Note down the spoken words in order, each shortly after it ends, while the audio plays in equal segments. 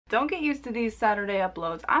Don't get used to these Saturday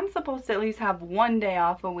uploads. I'm supposed to at least have one day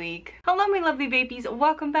off a week. Hello my lovely vapies,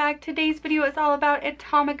 welcome back. Today's video is all about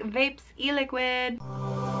Atomic Vapes eLiquid.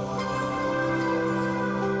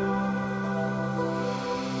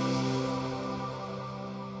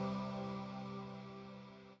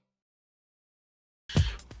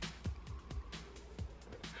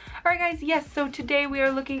 Alright guys, yes, so today we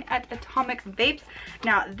are looking at Atomic Vapes.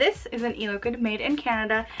 Now this is an eLiquid made in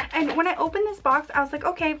Canada, and when I opened this box I was like,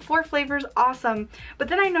 okay, 4 flavors, awesome. But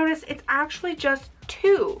then I noticed it's actually just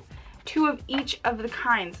two of each of the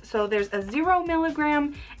kinds. So there's a 0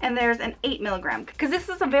 milligram and there's an 8 milligram. Because this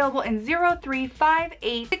is available in 0, 3, 5,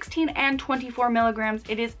 8, 16, and 24 milligrams.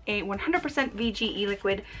 It is a 100% VG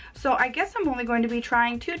eLiquid. So I guess I'm only going to be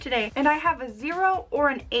trying 2 today. And I have a 0 or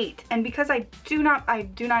an 8. And because I do not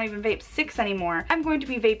even vape 6 anymore, I'm going to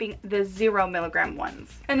be vaping the 0 milligram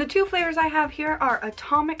ones. And the 2 flavors I have here are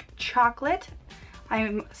Atomic Chocolate.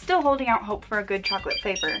 I'm still holding out hope for a good chocolate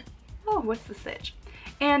flavor. Oh, what's the sitch?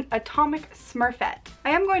 And Atomic Smurfette.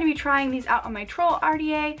 I am going to be trying these out on my Troll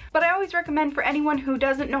RDA, but I always recommend for anyone who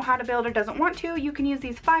doesn't know how to build or doesn't want to, you can use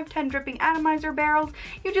these 510 dripping atomizer barrels.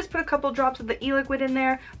 You just put a couple drops of the eLiquid in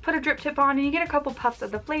there, put a drip tip on, and you get a couple puffs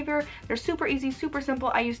of the flavor. They're super easy, super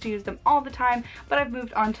simple. I used to use them all the time, but I've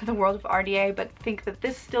moved on to the world of RDA, but think that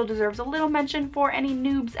this still deserves a little mention for any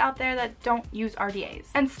noobs out there that don't use RDAs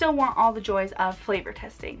and still want all the joys of flavor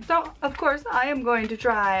testing. So, of course, I am going to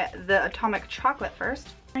try the Atomic Chocolate first.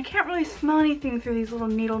 I can't really smell anything through these little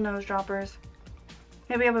needle nose droppers.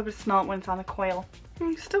 Maybe I'll be able to smell it when it's on the coil.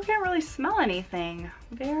 Still can't really smell anything.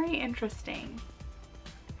 Very interesting.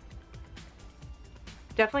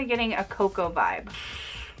 Definitely getting a cocoa vibe.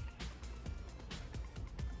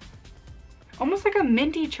 Almost like a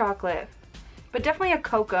minty chocolate, but definitely a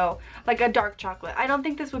cocoa, like a dark chocolate. I don't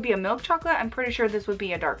think this would be a milk chocolate. I'm pretty sure this would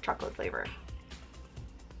be a dark chocolate flavor.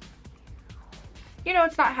 You know,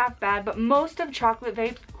 it's not half bad, but most of chocolate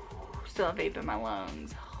vapes, still a vape in my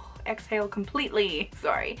lungs, exhale completely,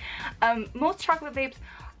 sorry. Most chocolate vapes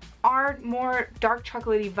are more dark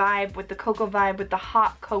chocolatey vibe with the cocoa vibe, with the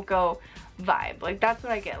hot cocoa vibe. Like that's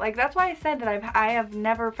what I get. Like that's why I said that I have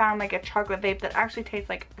never found like a chocolate vape that actually tastes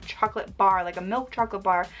like a chocolate bar, like a milk chocolate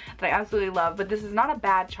bar that I absolutely love. But this is not a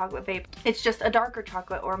bad chocolate vape. It's just a darker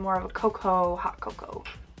chocolate or more of a cocoa, hot cocoa.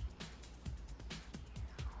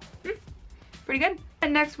 Pretty good.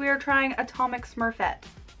 And next we are trying Atomic Smurfette.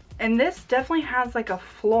 And this definitely has like a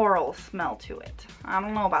floral smell to it. I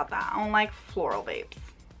don't know about that. I don't like floral vapes.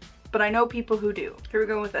 But I know people who do. Here we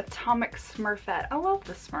go with Atomic Smurfette. I love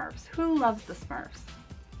the Smurfs. Who loves the Smurfs?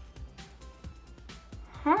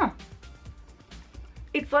 Huh.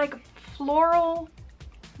 It's like floral,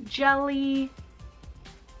 jelly.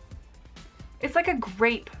 It's like a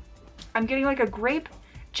grape. I'm getting like a grape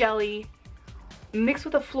jelly mixed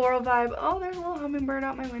with a floral vibe. Oh, there's a little hummingbird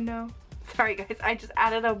out my window. Sorry guys, I just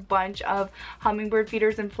added a bunch of hummingbird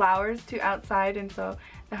feeders and flowers to outside, and so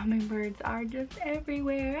the hummingbirds are just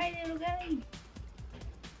everywhere. Hi little guy.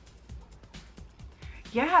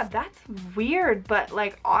 Yeah, that's weird, but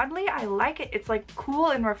like oddly I like it. It's like cool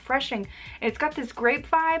and refreshing. It's got this grape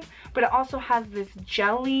vibe, but it also has this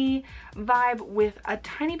jelly vibe with a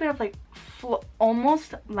tiny bit of like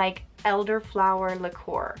almost like elderflower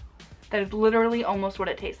liqueur. That is literally almost what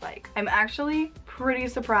it tastes like. I'm actually pretty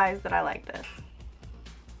surprised that I like this.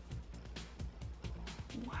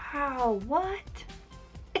 Wow, what?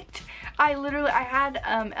 I had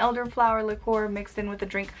elderflower liqueur mixed in with a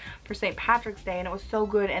drink for St. Patrick's Day, and it was so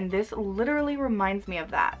good, and this literally reminds me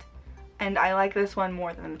of that. And I like this one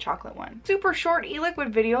more than the chocolate one. Super short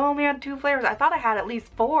eLiquid video, only had 2 flavors. I thought I had at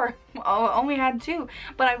least 4. Oh, only had 2.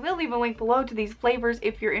 But I will leave a link below to these flavors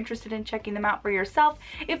if you're interested in checking them out for yourself.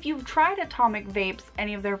 If you've tried Atomic Vapes,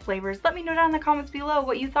 any of their flavors, let me know down in the comments below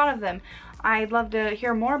what you thought of them. I'd love to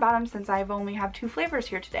hear more about them since I've only have 2 flavors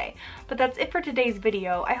here today. But that's it for today's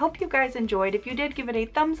video. I hope you guys enjoyed. If you did, give it a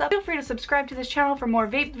thumbs up. Feel free to subscribe to this channel for more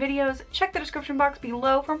vape videos. Check the description box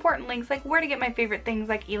below for important links like where to get my favorite things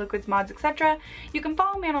like eLiquids, mods, etc. You can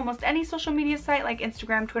follow me on almost any social media site like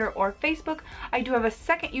Instagram, Twitter, or Facebook. I do have a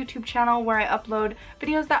second YouTube channel where I upload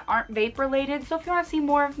videos that aren't vape related, so if you want to see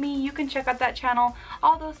more of me, you can check out that channel.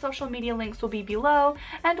 All those social media links will be below.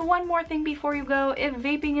 And one more thing before you go, if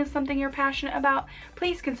vaping is something you're passionate about,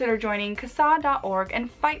 please consider joining CASAA.org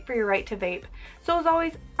and fight for your right to vape. So as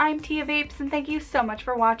always, I'm TiaVapes, and thank you so much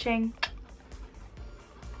for watching.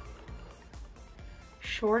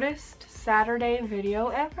 Shortest Saturday video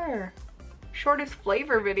ever. Shortest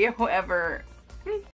flavor video ever.